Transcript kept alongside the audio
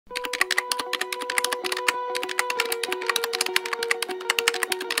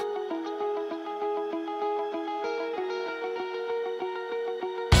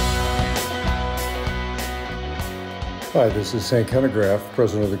Hi, this is Hank Hanegraaff,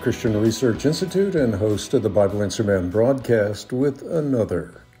 president of the Christian Research Institute and host of the Bible Answer Man broadcast with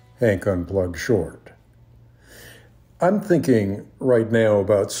another Hank Unplugged short. I'm thinking right now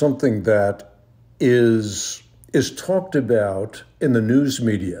about something that is talked about in the news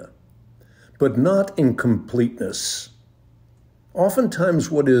media, but not in completeness.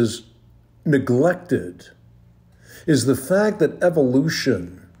 Oftentimes what is neglected is the fact that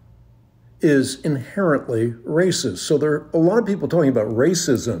evolution is inherently racist. So there are a lot of people talking about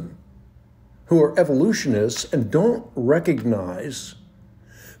racism who are evolutionists and don't recognize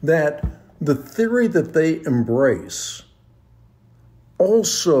that the theory that they embrace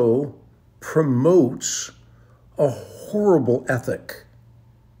also promotes a horrible ethic.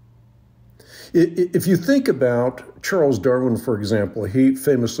 If you think about Charles Darwin, for example, he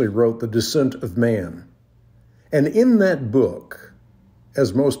famously wrote The Descent of Man. And in that book,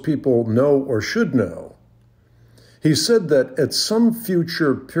 as most people know or should know, he said that at some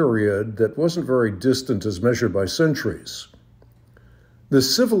future period that wasn't very distant as measured by centuries, the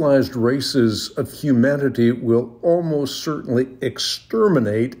civilized races of humanity will almost certainly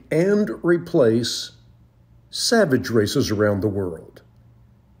exterminate and replace savage races around the world.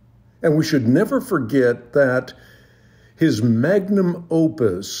 And we should never forget that his magnum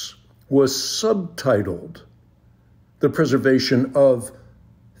opus was subtitled The Preservation of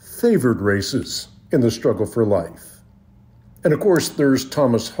Favored Races in the Struggle for Life. And of course, there's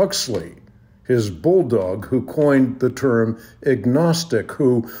Thomas Huxley, his bulldog, who coined the term agnostic,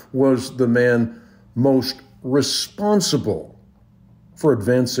 who was the man most responsible for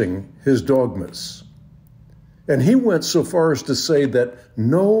advancing his dogmas. And he went so far as to say that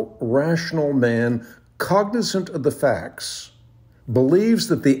no rational man cognizant of the facts believes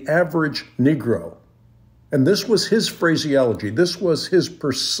that the average Negro, and this was his phraseology, this was his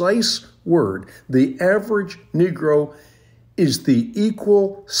precise word, the average Negro is the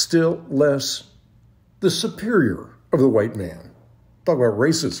equal, still less, the superior of the white man. Talk about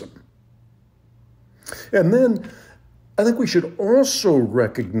racism. And then I think we should also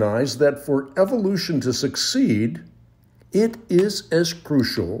recognize that for evolution to succeed, it is as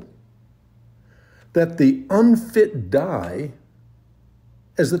crucial that the unfit die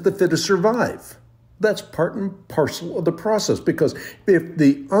as that the fittest survive. That's part and parcel of the process, because if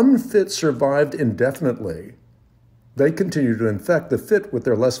the unfit survived indefinitely, they continue to infect the fit with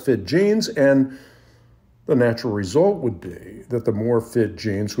their less fit genes, and the natural result would be that the more fit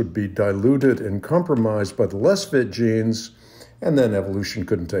genes would be diluted and compromised by the less fit genes, and then evolution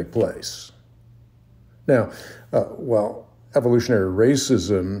couldn't take place. Now, while evolutionary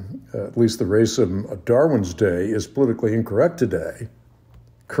racism, at least the racism of Darwin's day, is politically incorrect today,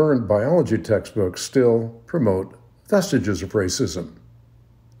 current biology textbooks still promote vestiges of racism.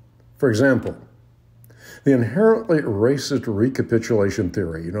 For example, the inherently racist recapitulation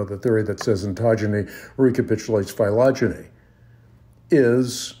theory, the theory that says ontogeny recapitulates phylogeny,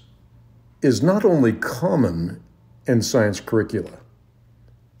 is not only common in science curricula,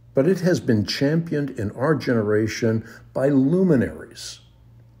 but it has been championed in our generation by luminaries,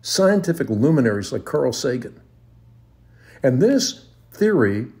 scientific luminaries like Carl Sagan. And this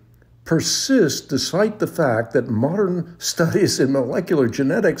theory persists despite the fact that modern studies in molecular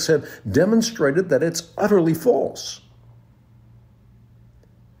genetics have demonstrated that it's utterly false.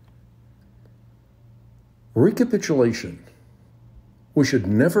 Recapitulation, we should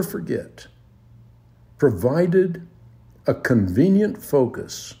never forget, provided a convenient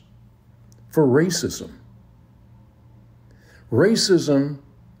focus for racism. Racism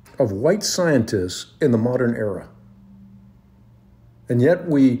of white scientists in the modern era. And yet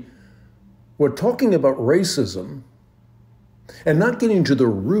we're talking about racism and not getting to the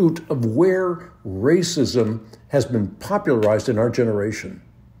root of where racism has been popularized in our generation.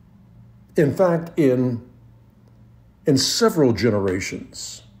 In fact, in several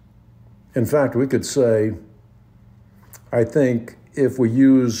generations. In fact, we could say, I think if we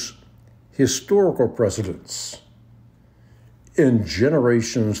use historical precedents in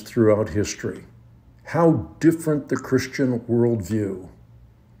generations throughout history, how different the Christian worldview,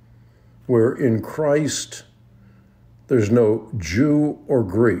 where in Christ there's no Jew or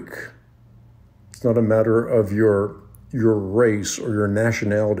Greek. It's not a matter of your race or your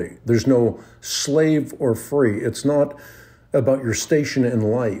nationality. There's no slave or free. It's not about your station in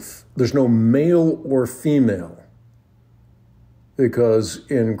life. There's no male or female, because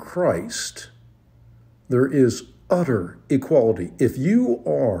in Christ there is utter equality. If you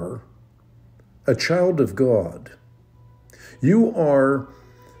are a child of God, you are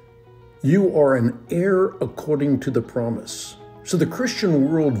an heir according to the promise. So the Christian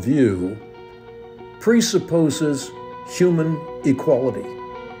worldview presupposes human equality.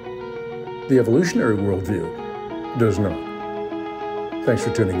 The evolutionary worldview does not. Thanks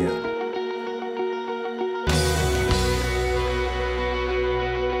for tuning in.